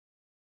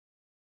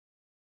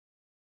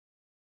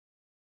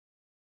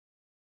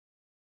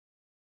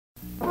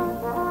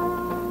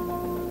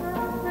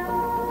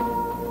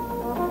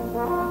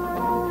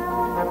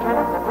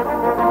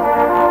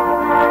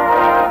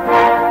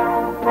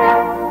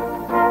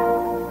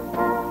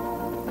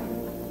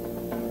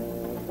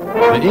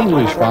The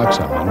English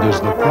Foxhound is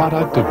the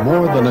product of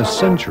more than a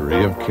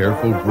century of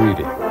careful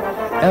breeding,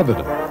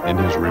 evident in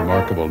his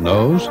remarkable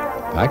nose,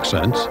 pack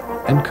sense,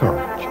 and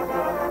courage.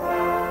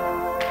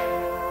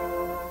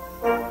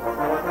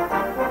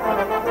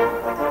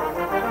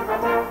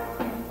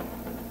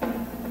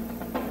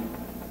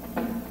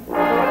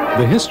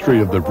 The history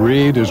of the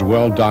breed is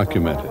well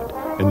documented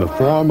in the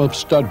form of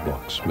stud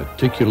books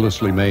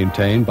meticulously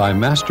maintained by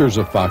masters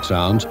of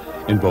foxhounds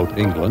in both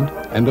England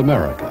and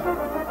America.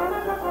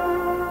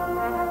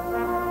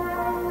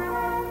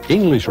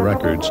 English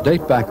records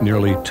date back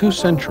nearly 2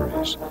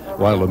 centuries,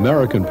 while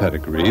American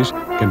pedigrees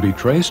can be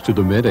traced to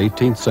the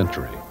mid-18th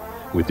century,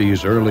 with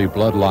these early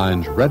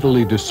bloodlines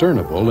readily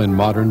discernible in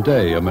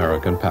modern-day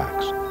American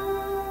packs.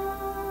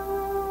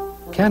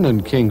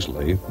 Canon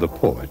Kingsley, the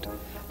poet,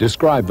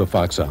 described the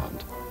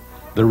foxhound,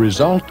 the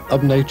result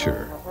of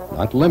nature,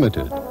 not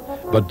limited,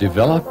 but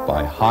developed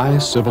by high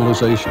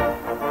civilization.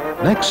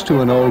 Next to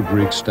an old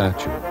Greek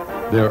statue,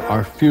 there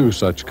are few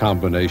such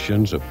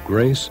combinations of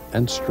grace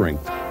and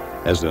strength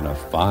as in a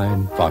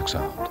fine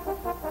foxhound.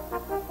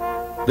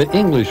 The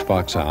English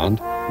Foxhound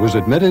was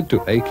admitted to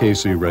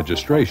AKC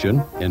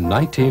registration in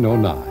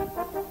 1909.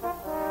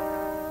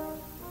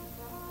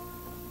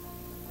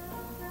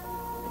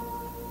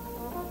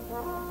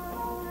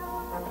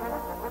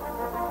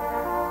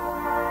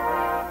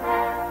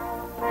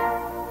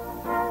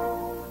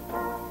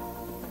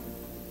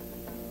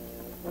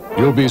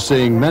 You'll be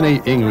seeing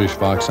many English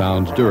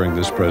Foxhounds during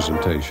this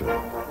presentation.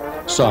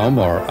 Some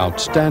are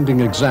outstanding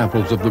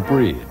examples of the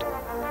breed.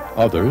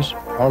 Others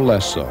are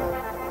less so.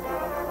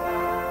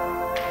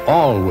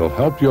 All will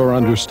help your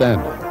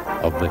understanding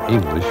of the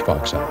English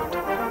Foxhound.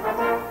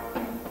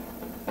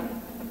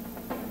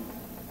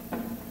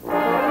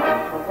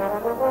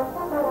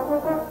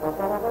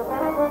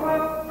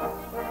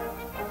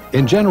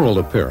 In general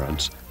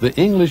appearance, the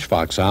English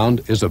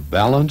Foxhound is a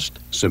balanced,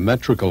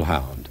 symmetrical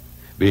hound,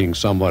 being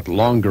somewhat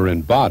longer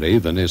in body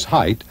than his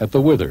height at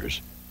the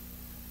withers.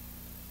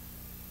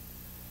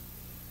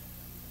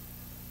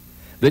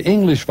 The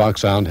English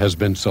Foxhound has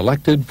been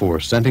selected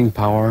for scenting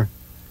power,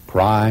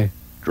 cry,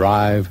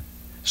 drive,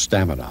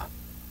 stamina,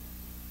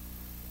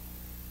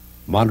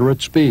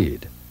 moderate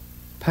speed,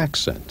 pack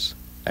sense,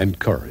 and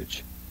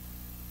courage.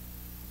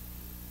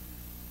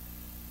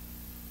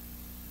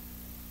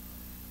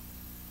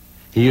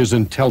 He is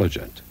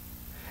intelligent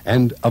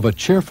and of a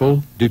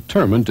cheerful,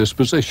 determined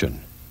disposition.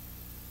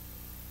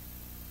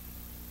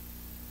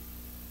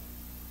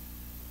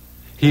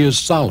 He is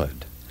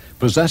solid,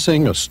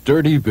 possessing a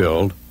sturdy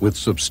build with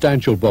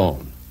substantial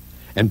bone,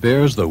 and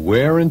bears the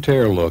wear and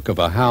tear look of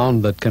a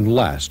hound that can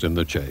last in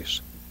the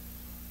chase.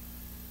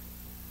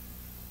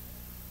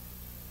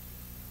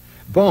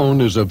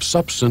 Bone is of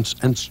substance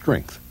and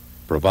strength,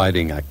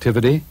 providing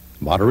activity,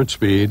 moderate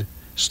speed,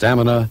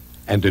 stamina,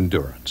 and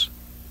endurance.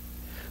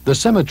 The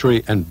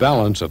symmetry and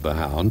balance of the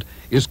hound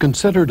is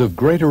considered of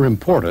greater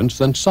importance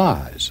than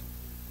size.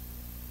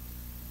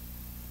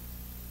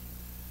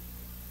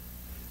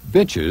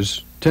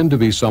 Bitches tend to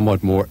be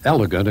somewhat more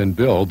elegant in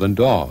build than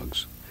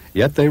dogs,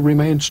 yet they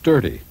remain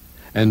sturdy,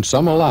 and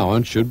some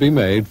allowance should be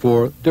made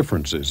for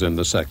differences in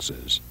the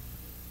sexes.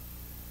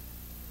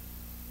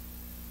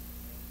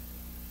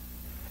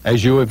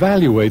 As you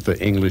evaluate the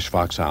English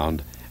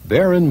Foxhound,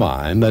 bear in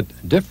mind that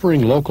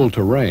differing local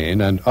terrain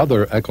and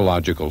other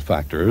ecological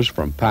factors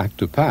from pack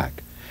to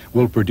pack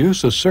will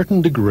produce a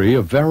certain degree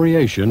of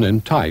variation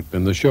in type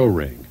in the show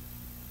ring.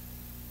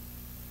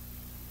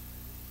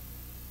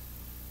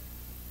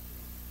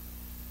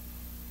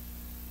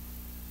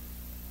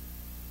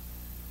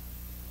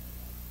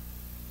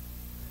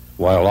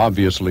 While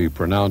obviously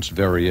pronounced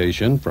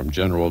variation from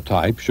general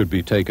type should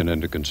be taken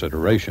into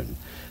consideration,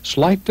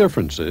 slight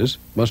differences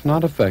must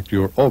not affect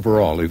your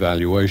overall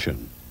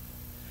evaluation.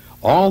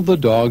 All the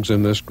dogs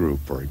in this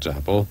group, for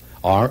example,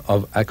 are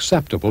of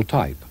acceptable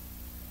type.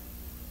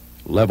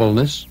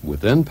 Levelness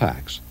within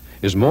packs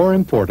is more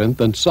important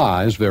than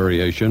size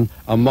variation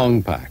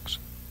among packs.